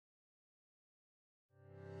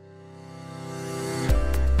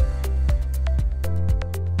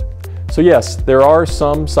So yes, there are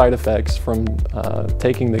some side effects from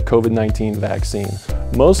taking the COVID-19 vaccine.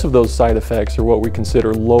 Most of those side effects are what we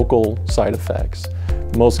consider local side effects.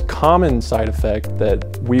 The most common side effect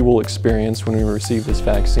that we will experience when we receive this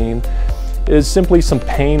vaccine is simply some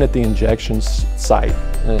pain at the injection site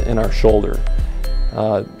in our shoulder.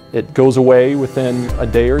 It goes away within a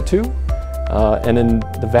day or two, and in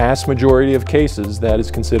the vast majority of cases that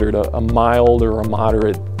is considered a mild or a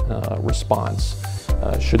moderate response.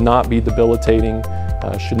 Should not be debilitating,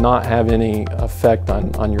 should not have any effect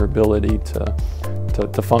on your ability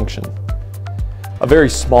to function. A very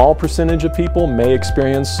small percentage of people may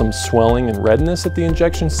experience some swelling and redness at the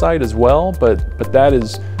injection site as well, but that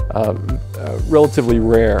is relatively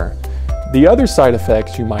rare. The other side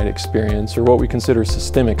effects you might experience are what we consider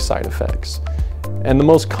systemic side effects. And the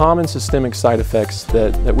most common systemic side effects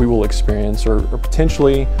that we will experience are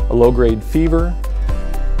potentially a low-grade fever,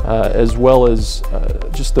 as well as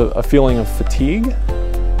just a feeling of fatigue.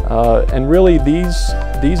 And really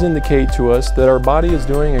these indicate to us that our body is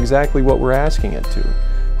doing exactly what we're asking it to.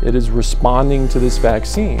 It is responding to this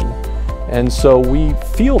vaccine. And so we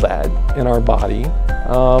feel that in our body,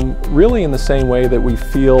 really in the same way that we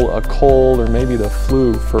feel a cold or maybe the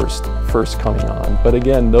flu first coming on. But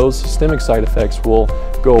again, those systemic side effects will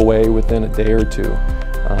go away within a day or two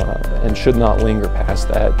and should not linger past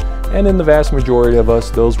that. And in the vast majority of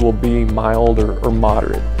us, those will be mild or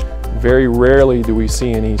moderate. Very rarely do we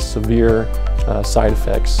see any severe side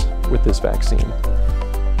effects with this vaccine.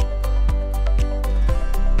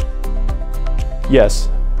 Yes,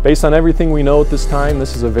 based on everything we know at this time,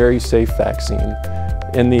 this is a very safe vaccine.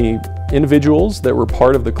 In the individuals that were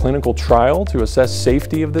part of the clinical trial to assess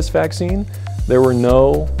safety of this vaccine, there were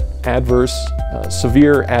no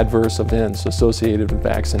severe adverse events associated with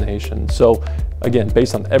vaccination. So again,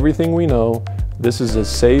 based on everything we know, this is as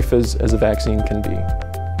safe as a vaccine can be.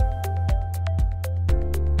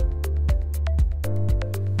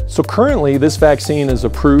 So currently, this vaccine is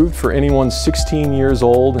approved for anyone 16 years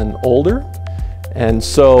old and older. And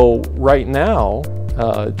so right now,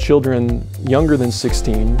 children younger than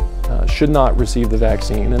 16 should not receive the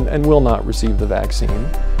vaccine and will not receive the vaccine,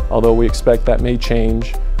 although we expect that may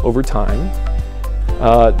change over time.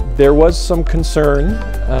 There was some concern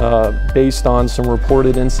based on some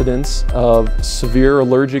reported incidents of severe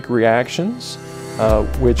allergic reactions,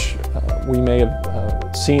 which we may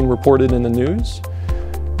have seen reported in the news.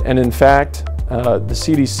 And in fact, the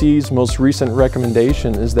CDC's most recent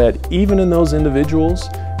recommendation is that even in those individuals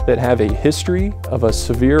that have a history of a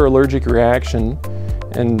severe allergic reaction,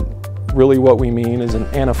 and really what we mean is an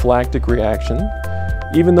anaphylactic reaction,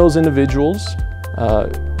 even those individuals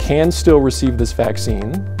can still receive this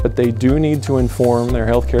vaccine, but they do need to inform their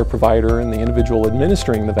healthcare provider and the individual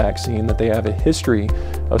administering the vaccine that they have a history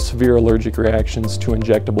of severe allergic reactions to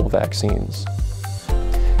injectable vaccines.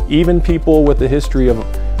 Even people with a history of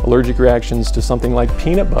allergic reactions to something like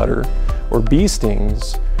peanut butter or bee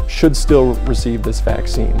stings should still receive this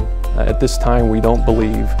vaccine. At this time, we don't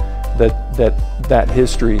believe that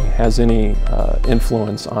history has any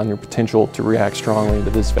influence on your potential to react strongly to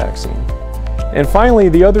this vaccine. And finally,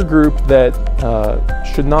 the other group that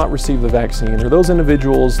should not receive the vaccine are those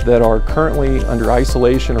individuals that are currently under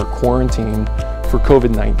isolation or quarantine for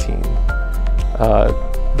COVID-19.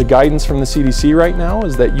 The guidance from the CDC right now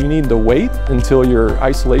is that you need to wait until your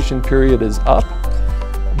isolation period is up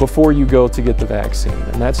before you go to get the vaccine.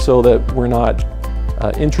 And that's so that we're not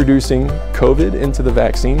introducing COVID into the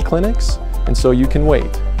vaccine clinics. And so you can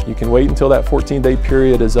wait. You can wait until that 14-day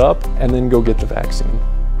period is up and then go get the vaccine.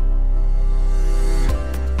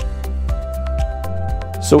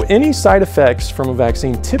 So any side effects from a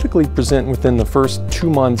vaccine typically present within the first 2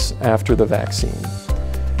 months after the vaccine.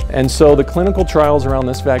 And so the clinical trials around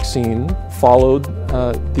this vaccine followed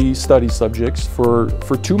the study subjects for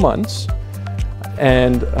 2 months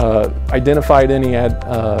and identified any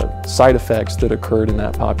side effects that occurred in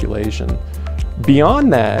that population.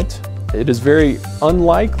 Beyond that, it is very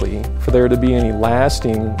unlikely for there to be any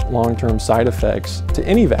lasting long-term side effects to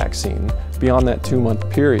any vaccine beyond that 2-month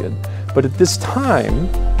period. But at this time,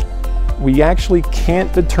 we actually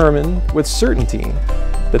can't determine with certainty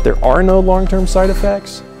that there are no long-term side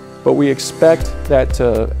effects, but we expect that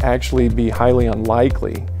to actually be highly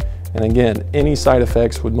unlikely. And again, any side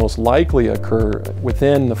effects would most likely occur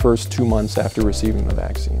within the first 2 months after receiving the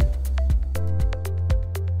vaccine.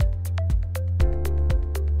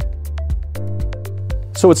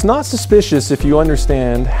 So it's not suspicious if you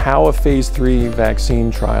understand how a phase 3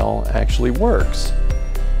 vaccine trial actually works.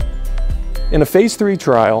 In a phase 3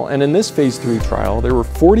 trial, and in this phase 3 trial, there were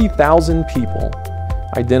 40,000 people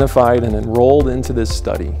identified and enrolled into this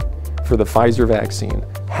study for the Pfizer vaccine.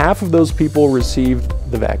 half of those people received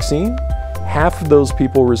the vaccine, half of those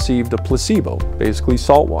people received a placebo, basically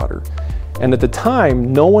salt water. And at the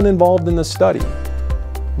time, no one involved in the study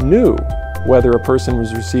knew whether a person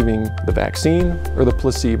was receiving the vaccine or the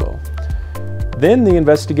placebo. Then the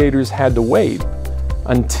investigators had to wait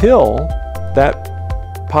until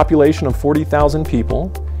that population of 40,000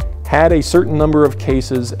 people had a certain number of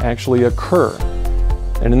cases actually occur.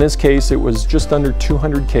 And in this case, it was just under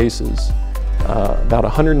 200 cases, about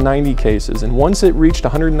 190 cases. And once it reached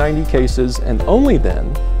 190 cases, and only then,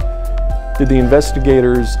 did the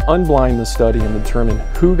investigators unblind the study and determine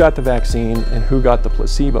who got the vaccine and who got the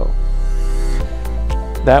placebo.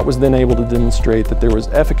 That was then able to demonstrate that there was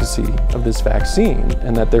efficacy of this vaccine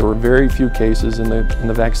and that there were very few cases in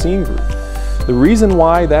the vaccine group. The reason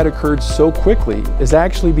why that occurred so quickly is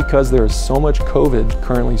actually because there is so much COVID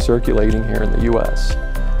currently circulating here in the US.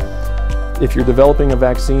 If you're developing a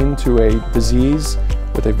vaccine to a disease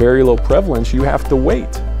with a very low prevalence, you have to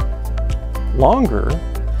wait longer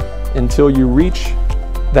until you reach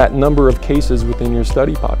that number of cases within your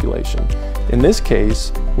study population. In this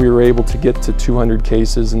case, we were able to get to 200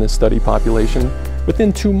 cases in the study population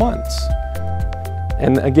within 2 months.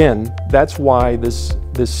 And again, that's why this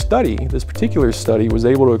particular study was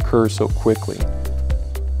able to occur so quickly.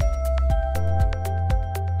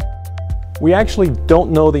 We actually don't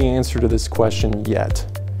know the answer to this question yet.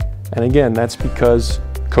 And again, that's because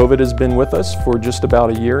COVID has been with us for just about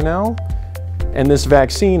a year now. And this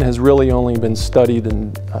vaccine has really only been studied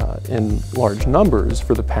in large numbers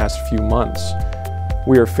for the past few months.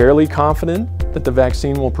 We are fairly confident that the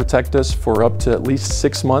vaccine will protect us for up to at least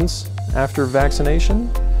 6 months after vaccination.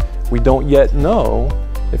 We don't yet know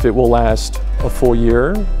if it will last a full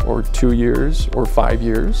year or 2 years or 5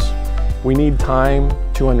 years. We need time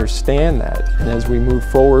to understand that. And as we move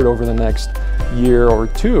forward over the next year or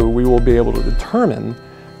two, we will be able to determine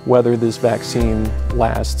whether this vaccine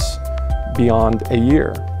lasts beyond a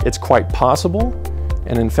year. It's quite possible,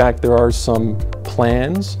 and in fact there are some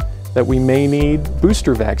plans that we may need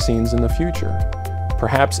booster vaccines in the future.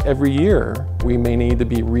 Perhaps every year we may need to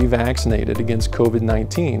be revaccinated against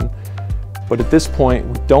COVID-19, but at this point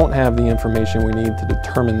we don't have the information we need to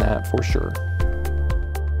determine that for sure.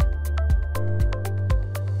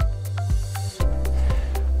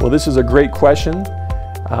 Well, this is a great question,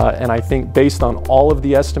 and I think based on all of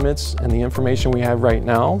the estimates and the information we have right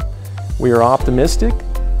now, we are optimistic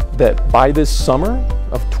that by this summer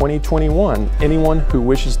of 2021, anyone who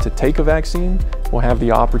wishes to take a vaccine will have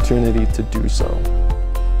the opportunity to do so.